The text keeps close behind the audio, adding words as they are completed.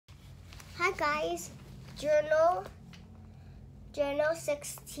Hi guys, Journal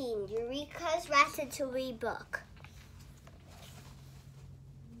 16, Ulrika's Ratata book.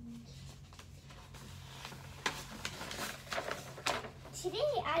 Today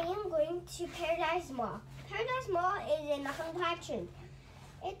I am going to Paradise Mall. Paradise Mall is in Hungary.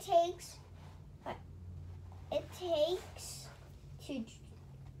 It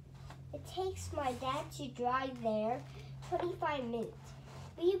takes my dad to drive there 25 minutes.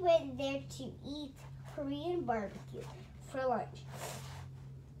 We went there to eat Korean barbecue for lunch.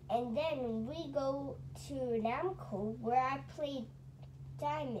 And then we go to Namco where I played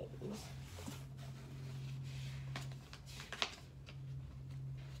diamonds.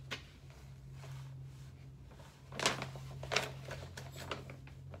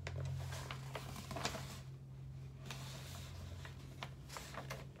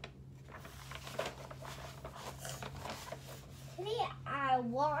 Today I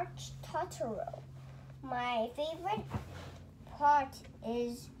watched Totoro. My favorite part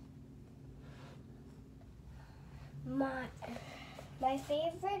is my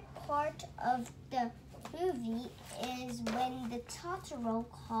favorite part of the movie is when the Totoro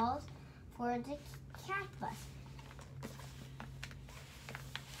calls for the cat bus.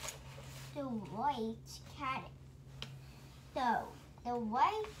 The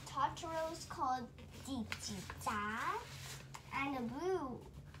white Totoro is called Jijiza, and the blue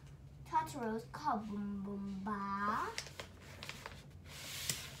Totoro is called Boom Boom Ba.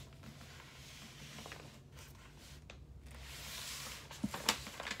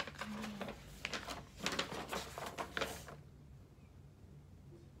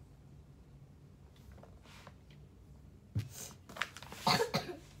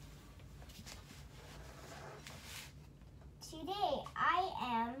 Today I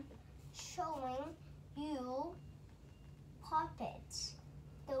am showing you puppets.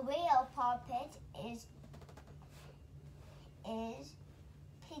 The whale puppet is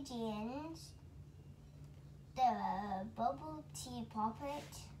pigeons. The bubble tea puppet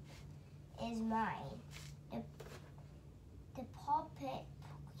is mine. The puppet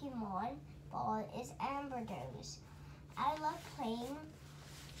Pokemon ball is Amberdo's. I love playing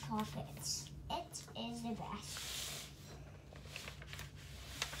puppets. It is the best.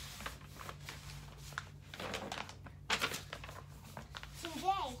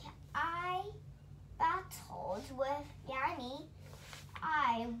 Today I battled with Yanni.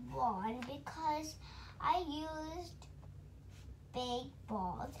 I won because I used big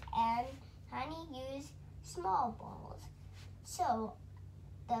balls and Yanni used small balls. So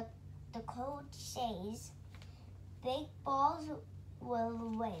the coach says big balls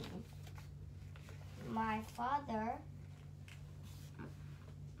will win. My father,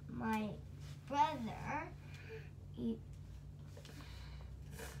 my brother,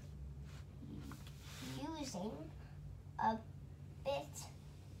 using a bit,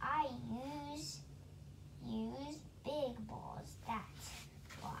 I use big balls. That's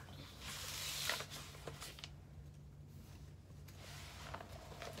why.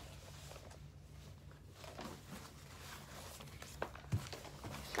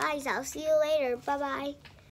 Guys, I'll see you later. Bye-bye.